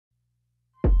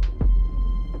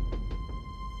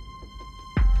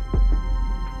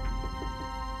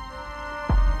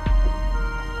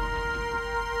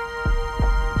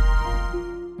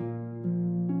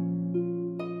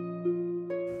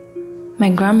My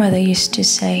grandmother used to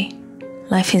say,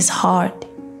 life is hard.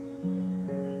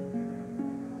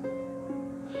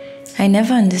 I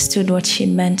never understood what she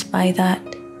meant by that.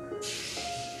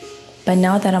 But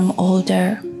now that I'm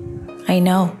older, I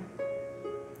know.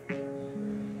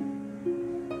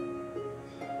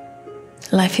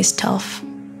 Life is tough,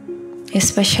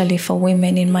 especially for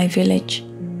women in my village.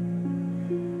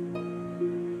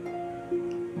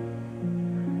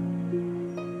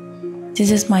 This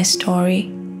is my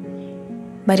story,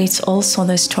 but it's also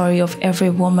the story of every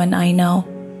woman I know.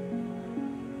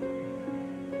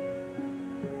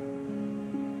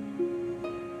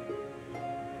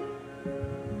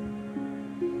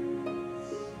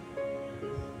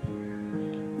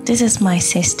 This is my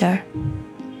sister,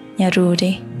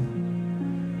 Nyarudi.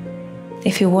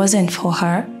 If it wasn't for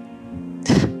her,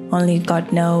 only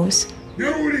God knows.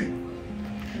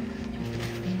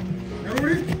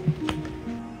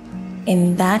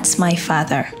 And that's my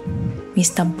father,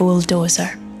 Mr. Bulldozer.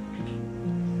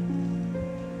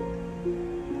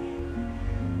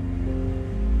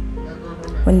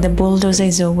 When the bulldozer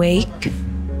is awake,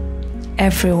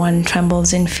 everyone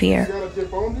trembles in fear.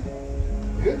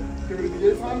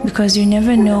 Because you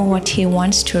never know what he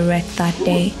wants to wreck that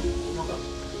day.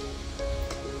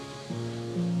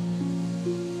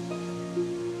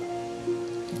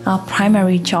 Our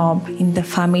primary job in the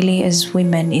family as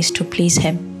women is to please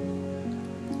him.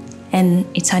 And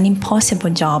it's an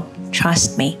impossible job,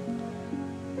 trust me.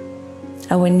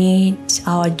 Our needs,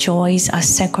 our joys are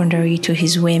secondary to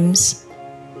his whims.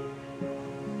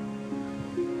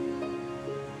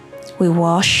 We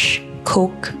wash,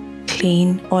 cook,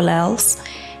 clean, all else,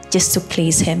 just to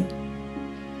please him.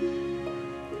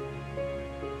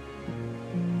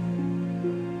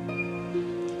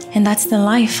 And that's the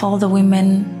life all the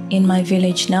women in my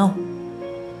village know.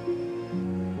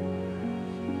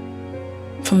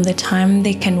 From the time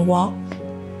they can walk,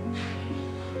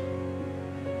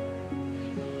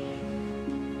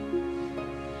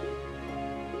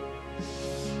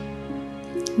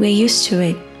 we're used to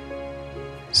it.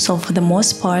 So for the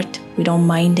most part, we don't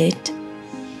mind it.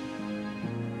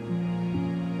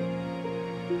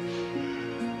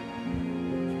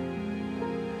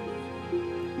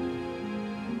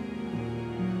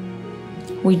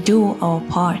 We do our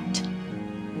part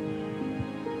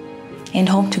and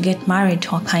hope to get married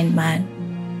to a kind man.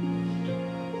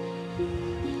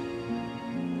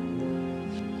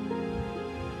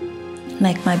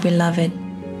 Like my beloved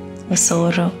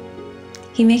Osoro.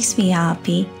 He makes me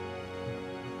happy.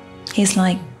 He's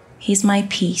my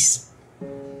peace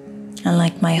and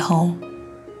like my home.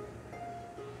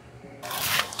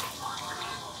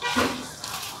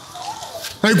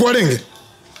 Hey, Guarenge.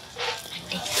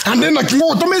 And then I can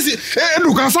go to Messi.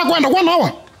 Look, I saw 1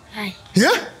 hour. Hi.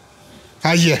 Yeah?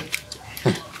 Ah, yeah.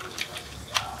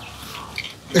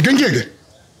 Again,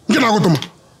 get out of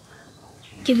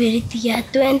Kibiriti ya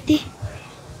 20.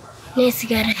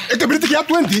 Nesigara. Kibiriti ya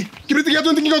 20. Kibiriti ya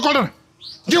 20 go color.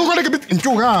 Go color kibiriti.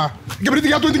 Nchuga.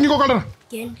 Kibiriti ya 20 go color.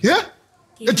 Yeah?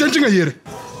 A changing a year.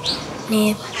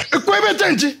 Neb. A quebe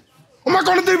change. Oh my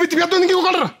god, kibiriti ya 20 go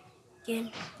color.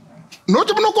 No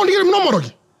to no con no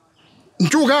morogi.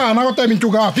 Nchuga na kota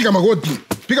nchuga piga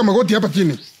magoti hapa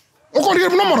chini. Uko ndio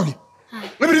no morogi.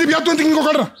 Kibiriti ya 20 go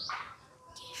color.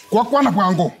 Kwa kwana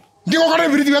pwango. Ndio color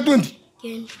kibiriti ya 20.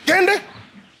 Kende?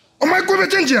 O mai kwebe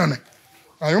change yana.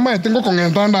 Ayo mai tengo con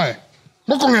entanda.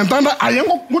 Ngo con entanda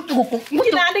ayengo muti ko.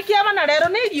 Kinande kiama na rero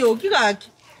ne dio kigaki.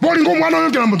 Boli ngo mwana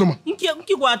yo kila mutoma.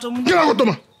 Nki kwato mu. Kila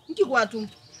gotoma. Nki kwato.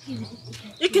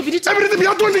 Ikibiriti. Kibiriti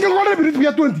ya 20 ngo color kibiriti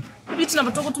ya 20. Kibiriti na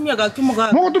batoko tumia ga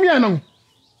kimuga. Ngo tumia nangu.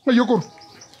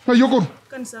 Ayokoro.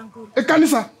 Kanisa nkuru.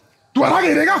 Kanisa.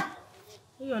 Tuarage rega.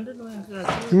 Iyo ndeno yanga.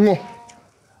 Ngo.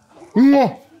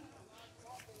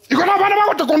 Iko na bana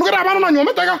bako tekondukira bana na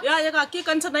nyomete ga. Ya ga ki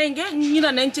kanisa na inge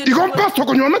nyina na nche. Iko pasto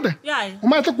ko nyomete. Ya. O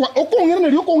ma te kwa okongera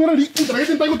ne okongera ri intra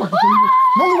ite ntaiko takko.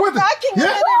 No ngwete.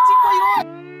 Yeah.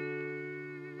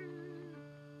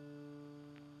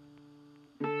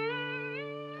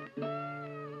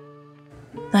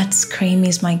 That scream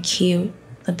is my cue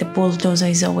that the bulldozer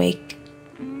is awake.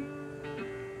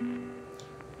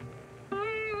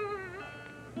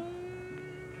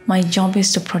 My job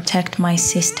is to protect my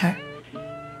sister.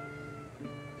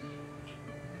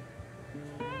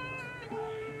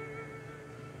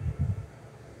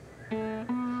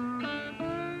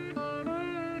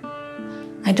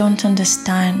 I don't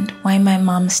understand why my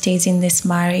mom stays in this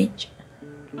marriage.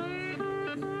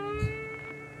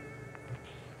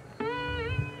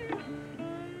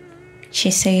 She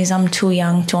says I'm too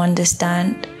young to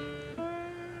understand.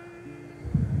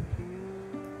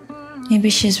 Maybe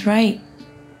she's right,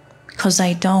 because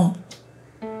I don't.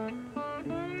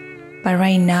 But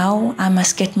right now, I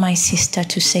must get my sister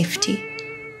to safety.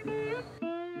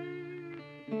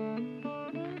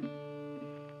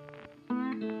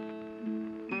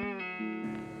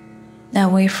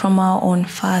 Away from our own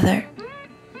father.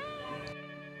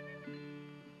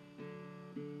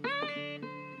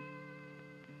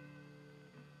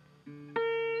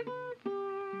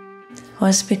 Who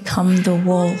has become the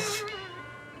wolf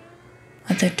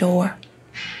at the door.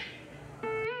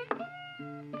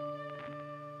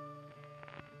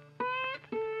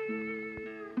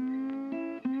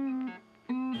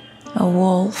 A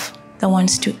wolf that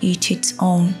wants to eat its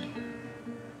own.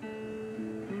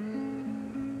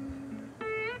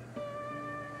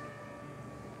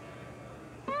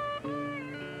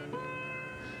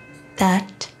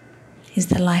 That is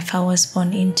the life I was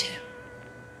born into.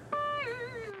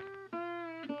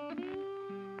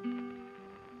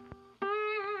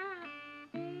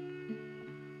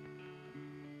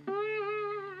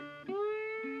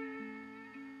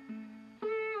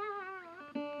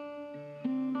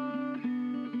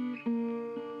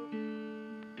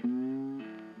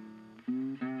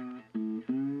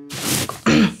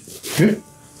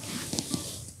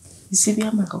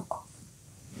 Isibia makoko.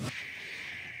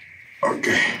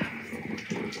 Okay.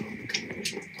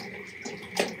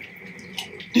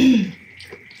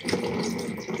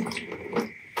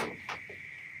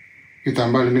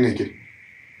 Kitambaa nini kile?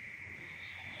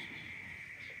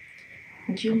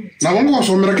 Na wangu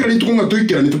wasomera kile nitukunga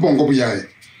tuikira nitupongo buyaye.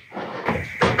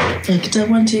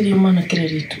 Kitabu ntiri mana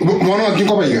credit. Mwana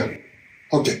akinko baiga.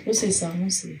 Okay. Usisa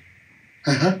musi.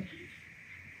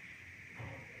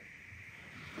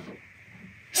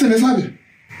 Sene sabe?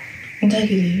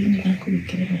 Ndagire ni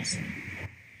nakubikira neza.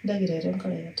 Ndagire rero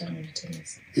nkora yatanga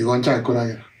neza. Igoncha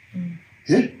ikuragira.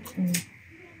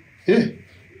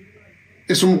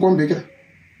 Eso mukombeka.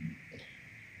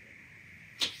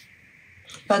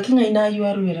 Pakinga ina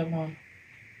yuaruira mwana.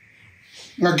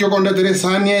 Ngakyo konde tere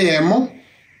sania yemo.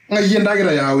 Ngaye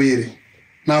ndagira yawire.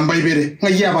 Namba ibere.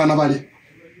 Ngaye abana bali.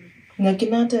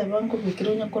 Ngakinate abanko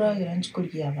bikiro nyakuragira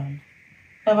nchikuriya abana.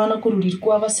 Abana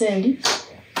kururirwa abaseli.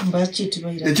 Mbachiti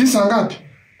baira. Echisa ngapi?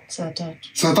 Saa 3.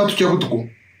 Saa 3 kya butuku.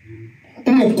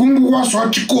 Umukungu wa swa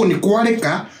chikoni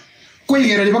kwaleka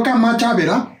kwegera libaka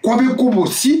machabera kwabe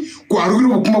kubosi kwarugiro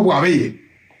bukuma bwabeire.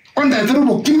 Onda etero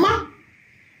bukima.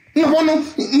 Nabono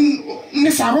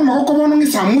ni sabo makoko bono ni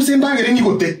samuse ndagere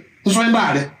nyigote. Nso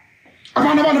ndare.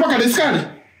 Abana bakadeskari.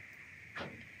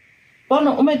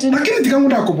 Bono umete. Lakini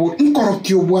tikamunda kubo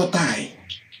nkorokyo bwatai.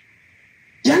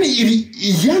 Yani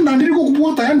yanda ndiriko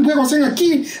kubwata yani bwe kwasenga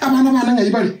ki abana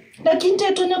ngayibali. Lakini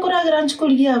teto nyakuragira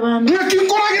nchikuriya abana.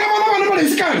 Nakikoragira abana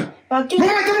badeskari. Mama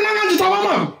tena nganji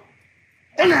tabama.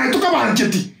 Ona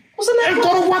tukabancheti. Usana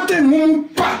ekoro bwate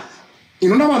mumpa.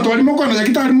 Inona bantu bali mokona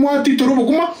yakitari mwati torobo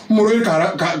kuma murwe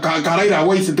karaira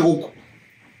waisete huko.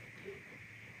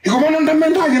 Ikomana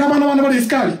ndamenda gira abana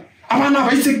badeskari. Abana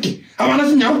baiseki. Abana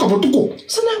sinyaruka botuko.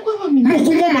 Usana kwa bami.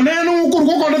 Mukungo maneno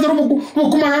ukurgo kwa torobo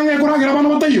kuma ganga kuragira abana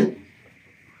batayo.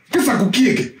 Kesa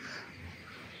kukieke.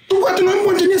 Tukwati no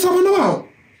mbonje sabana wao.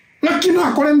 Nakina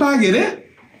akore ndagere.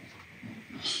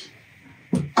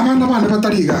 Abana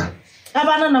batariga.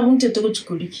 Abana nabunte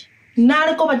tukuchikuliki.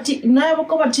 Nako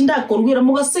batinda korugira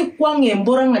mugase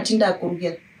kwangembora ngatinda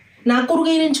korugira. Na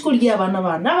korugira nchikuliya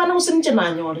abana usinje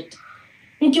nanyorete.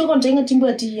 Nkyo kontenga timbu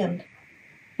atiyanda.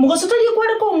 Mugase tali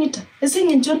kware ko ngita.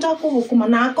 Esinge nchonta ko bukuma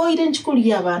nako ire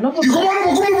nchikuliya abana. Ikomana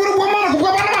bukumu buri kwa mara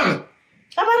kubwa abana.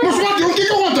 Muswati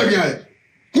ukike wonta byaye.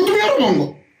 Kutumya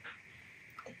rumongo.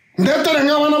 Ndetera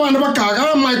ngabana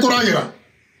bakaga maikoragira.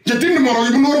 Jetindi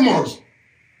morogi bunoro morogi.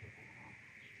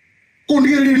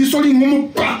 Kundigiri risoli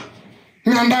ngumupa.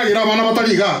 Ngandagira abana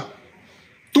batariga.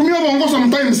 Tumyo bongo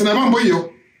sometimes na bambo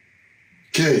iyo.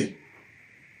 Okay.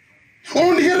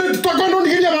 Ondigere tutakondo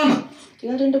ndigiri abana.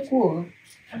 Tigende kuoga.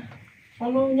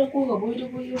 Ono nyakuoga boide.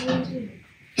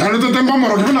 Yalo tetemba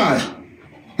morogi bunaye.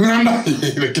 Nganda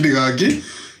ile kidigaki.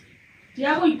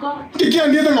 Yago iko. Kiki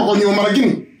andieta ngokonyo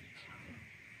maragini.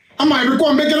 Ama ibe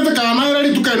kwa mbekere te kana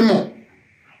ira tukairimo.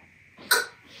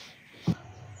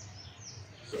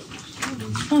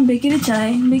 Mbekiri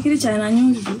chai na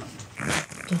nyungu.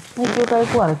 Ndio kai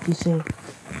kwa kise.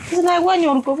 Sina kwa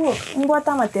nyorko bo.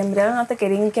 Ngwata matembera na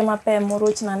tekeringi ke mape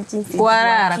morochi na ntinti.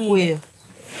 Kwarara kuyo.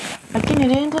 Lakini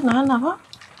rende na ba.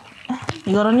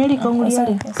 Igoroni likonguli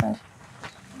yale.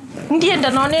 Ndienda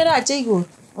nonera achigo.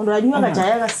 Ondo anywa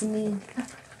gachaya gasini.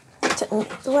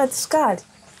 Tuwa skali.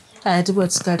 Tuwa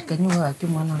skali kanywa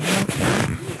akimwana.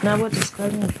 Na bo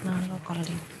skali na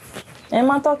lokalali.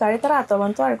 Mato kari trato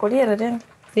bantu ari koliere rende.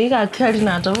 Diga kali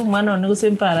na to mwana no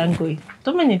sempara ngoi.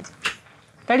 Tumenyiti.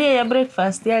 Kali ya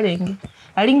breakfast ya rengi.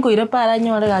 alingo ire para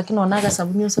nyore gakinona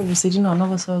gasabunyo so gusiri nono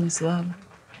goso gisaba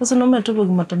uso no metubo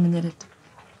gimatomenyerete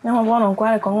nyama bono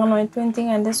kware kongono 20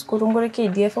 ngende skuru ngore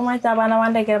KDF maita bana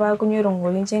bandekera bakunyura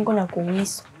ngori nchenko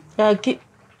nyakuwiso yaki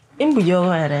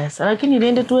imbuyo eresa lakini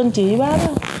rende 20 ibara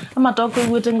amatoko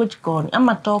igwete ngochikoni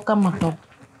amatoka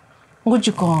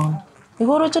ngochikoni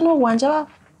igoro chano gwanja ba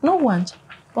no gwanja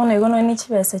bono igono ni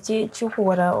chibesa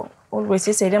chukura always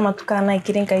seria matukana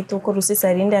ikirenka itoko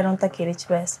rusisa rinde arontakire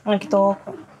chibesa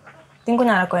ngitoko tingo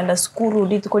nyara kwenda skuru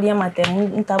ditukoria matemu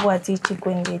ntabu atichi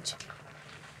kwengechi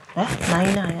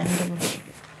naina yande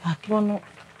akibono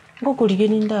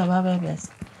ngokurigeni ndaba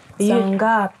bebesa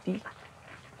sangapi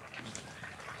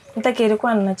ntakere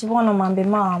kwana chibono mambe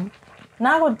mama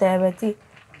nago debeti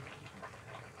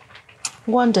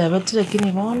gwanda beti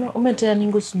lakini bono umetea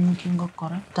ningo sumuki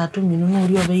ngokora 3 minuno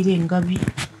uri obeire ngabi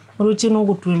uruchi no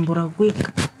gutwembura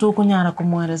gwika tokunyara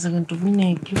kumwereza gintu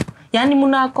binekyo yani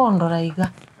munakondora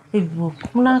iga ibuko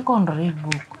munakondora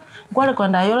ibuko ngwale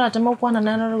kwanda yora atema kwana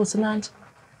nano gusinanje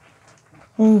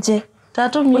nje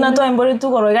 3 minuno unatoembore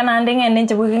tukoroga nande ngende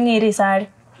nje bwingiri sari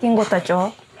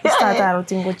kingotacho Startaro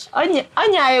tingochi.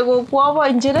 Anya ego kwabo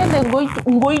njirende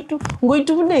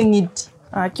ngoitu bunengiti.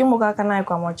 Kimuka kana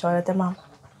kwa mochoyote mama.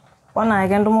 Bona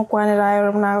agendo mukwanira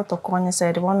ayo na tokonya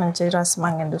seri bona njira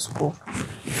simangendo school.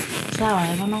 Sawa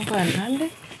bona kwandande.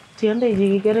 Tiende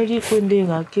yigere gikwende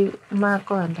gaki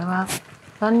makonda ba.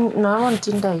 Kan no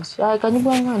wantinda ishi. Ai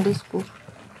kanyibwanga ndo school.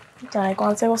 Tana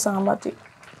konsego sambati.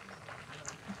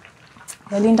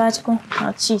 Yalinda chiko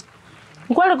achi.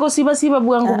 Nkwale ko siba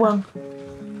bwangu.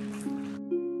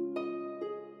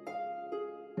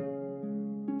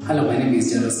 Hello, my name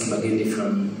is Jaros Kibagende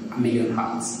from A Million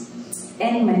Hearts.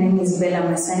 And my name is Bella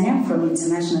Masanya from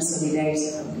International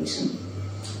Solidarity Foundation.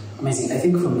 Amazing. I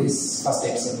think from this first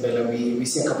episode, Bella, we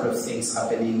see a couple of things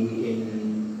happening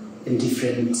in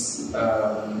different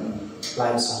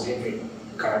lives of every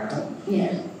character.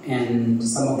 Yeah. And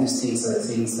some of these things are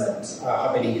things that are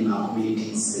happening in our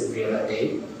communities every other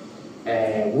day,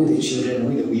 with the children,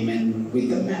 with the women, with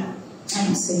the men.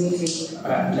 Absolutely.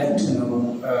 I'd like to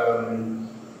know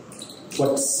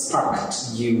what sparked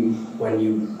you when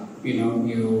you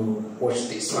watched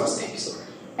this first episode.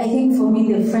 I think for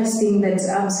me the first thing that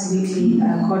absolutely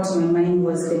caught my mind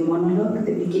was the monologue,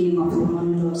 the beginning of the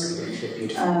monologue.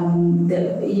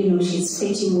 She's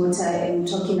fetching water and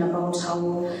talking about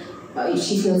how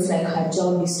she feels like her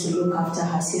job is to look after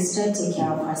her sister, take care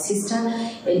of her sister,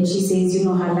 and she says,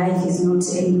 her life is not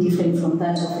any different from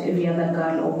that of every other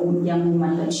girl or young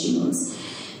woman that she knows.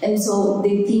 And so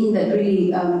the thing that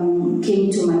really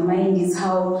came to my mind is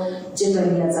how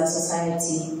generally as a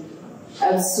society,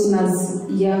 as soon as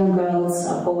young girls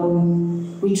are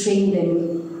born, we train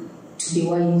them to be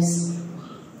wives.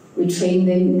 We train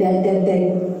them,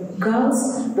 they're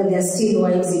girls, but they're still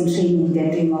wives in training.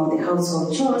 They're doing all the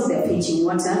household chores, they're fetching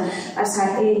water. At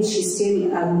her age, she's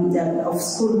still of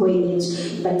school going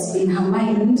age, but in her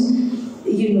mind,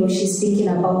 she's thinking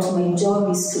about my job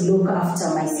is to look after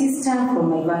my sister from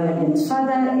my violent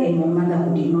father and my mother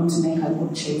who did not make a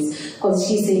good choice. Because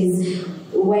she says,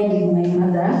 why did my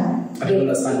mother... I don't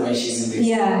understand why she's in this.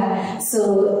 Yeah,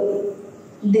 so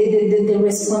the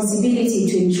responsibility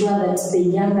to ensure that the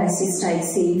younger sister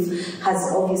is safe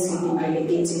has obviously been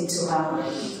relegated to her.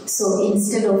 So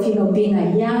instead of, being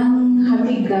a young,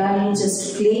 happy girl,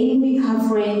 just playing with her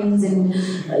friends and,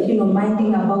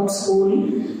 minding about school,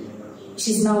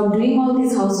 she's now doing all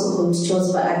these household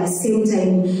chores, but at the same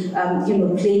time,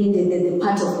 playing the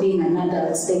part of being an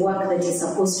adult, the work that is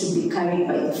supposed to be carried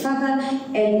by the father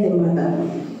and the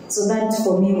mother. So that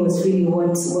for me was really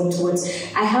what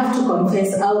I have to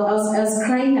confess. I was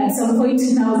crying at some point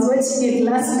when I was watching it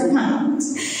last night.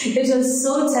 It was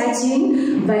so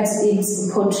touching, but it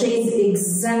portrays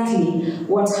exactly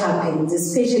what happens,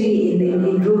 especially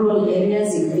in rural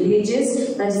areas, in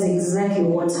villages. That is exactly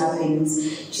what happens.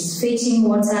 She's fetching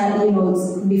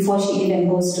water, before she even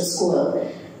goes to school.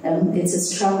 It's a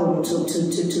struggle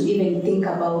to even think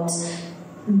about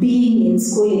being in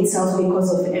school itself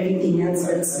because of everything else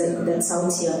that's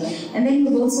out here. And then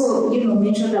you've also,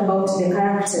 mentioned about the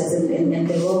characters and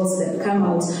the roles that come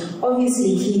out.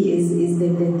 Obviously, key is the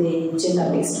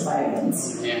gender-based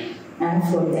violence.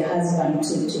 Yeah. From the husband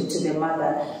to the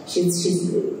mother.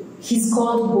 He's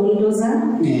called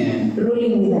bulldozer,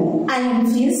 ruling with an iron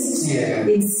fist. Yeah.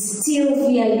 Instill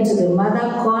fear into the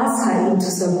mother, coerce her into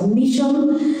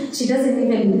submission. She doesn't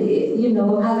even,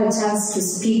 have a chance to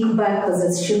speak back, because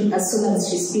as soon as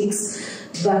she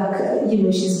speaks back,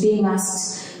 she's being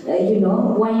asked,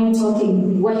 why are you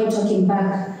talking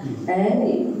back?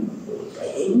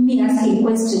 me asking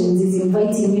questions is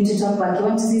inviting you to talk back. You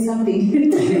want to say something?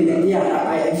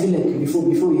 Yeah, I feel like before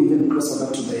we even cross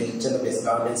over to the gender-based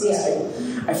violence aspect,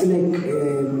 I feel like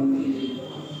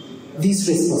these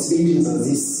responsibilities that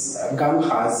this girl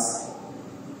has,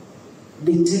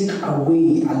 they take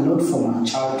away a lot from her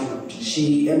childhood.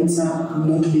 She ends up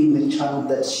not being the child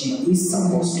that she is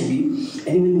supposed to be,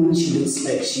 and even when she looks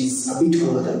like she's a bit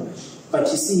older. But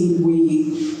you see,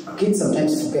 we kids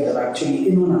sometimes forget that actually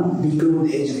anyone below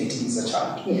the age of 18 is a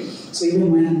child. Yeah. So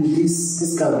even when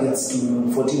this girl gets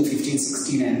to 14, 15,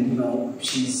 16, and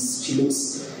she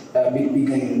looks a bit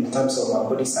bigger in terms of her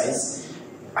body size,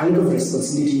 a lot of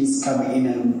responsibilities come in,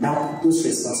 and those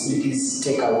responsibilities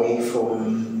take away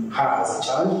from her as a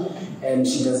child, and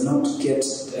she does not get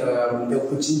the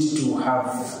opportunity to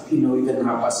have, even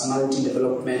her personality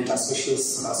development, her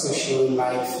social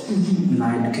life, and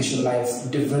her education life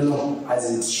develop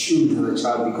as it should as a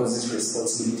child, because these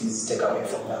responsibilities take away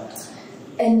from that.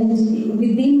 And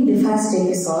within the first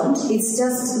episode, it's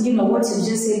just, what you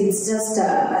just said, it's just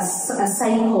a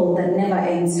cycle that never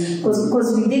ends.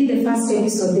 Because within the first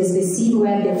episode, there's the scene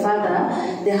where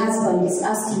the husband is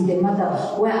asking the mother,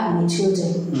 where are my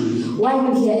children? Why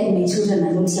are you here and my children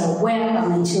are not here? Where are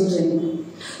my children?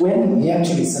 When he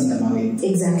actually sent them away.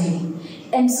 Exactly.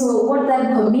 And so what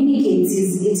that communicates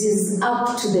is it is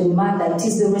up to the mother. It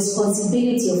is the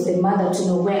responsibility of the mother to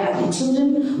know where are the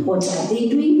children, what are they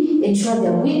doing, ensure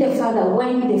they're with the father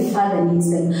when the father needs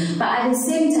them. But at the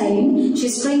same time,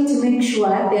 she's trying to make sure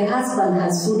the husband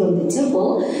has food on the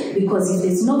table, because if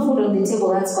there's no food on the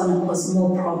table, that's going to cause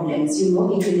more problems. It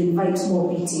will invite more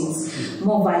beatings,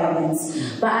 more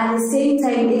violence. But at the same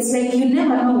time, it's like you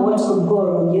never know what could go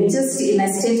wrong. You're just in a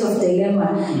state of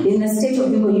dilemma, in a state of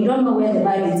limbo. You don't know where the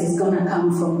violence is going to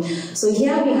come from. So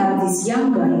here we have this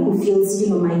young girl who feels,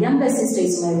 my younger sister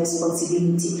is my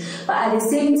responsibility. But at the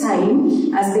same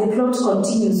time, as the plot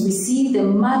continues, we see the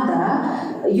mother,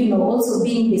 also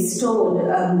being bestowed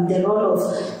the role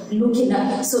of looking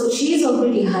at. So she's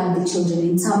already had the children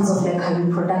in terms of her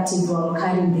reproductive role,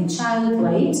 carrying the child,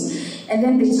 right? And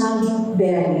then the child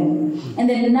bearing. And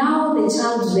then now the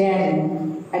child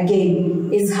bearing, again,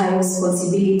 is her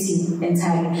responsibility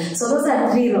entirely. So those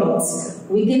are three roles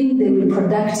within the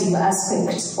reproductive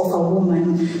aspect of a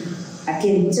woman.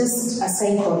 Again, just a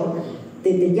cycle.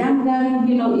 The young girl,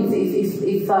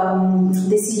 if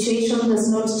the situation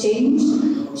does not change,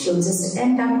 she'll just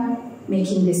end up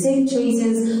making the same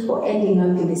choices or ending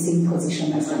up in the same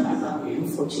position as the mother,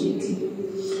 unfortunately.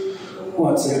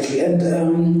 Oh, absolutely.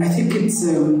 And I think it's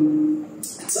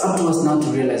up to us now to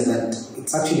realize that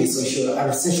it's actually a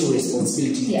social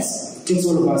responsibility. Yes. It takes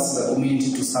all of us as a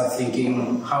community to start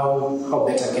thinking how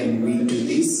better can we do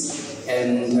this.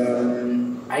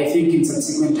 And I think in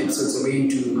subsequent episodes we're going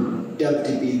to delve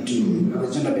deep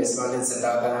into gender-based violence and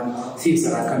other things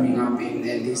that are coming up in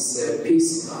this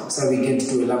piece, so we get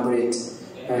to elaborate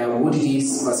what it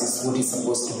is versus what it's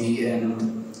supposed to be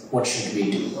and what should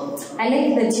we do. I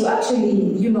like that you actually,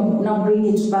 now bring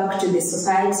it back to the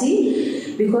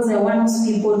society, because I want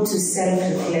people to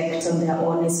self-reflect on their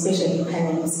own, especially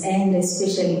parents and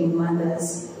especially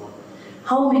mothers.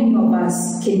 How many of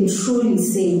us can truly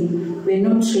say we're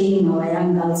not training our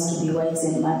young girls to be wives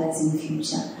and mothers in the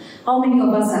future? How many of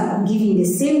us are giving the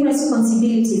same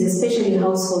responsibilities, especially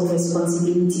household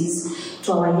responsibilities,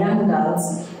 to our young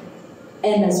girls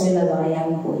and as well as our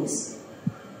young boys?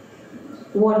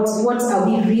 What are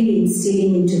we really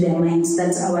instilling into their minds?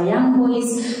 That our young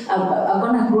boys are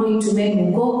going to grow into men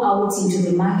who go out into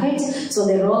the market, so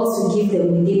the roles we give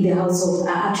them within the household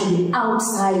are actually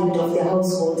outside of the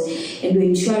household, and we're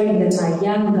ensuring that our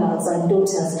young girls, our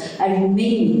daughters, are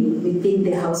remaining within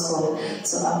the household.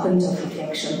 So a point of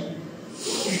reflection.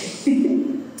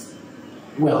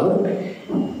 Well,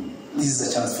 this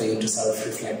is a chance for you to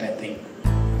self-reflect, I think.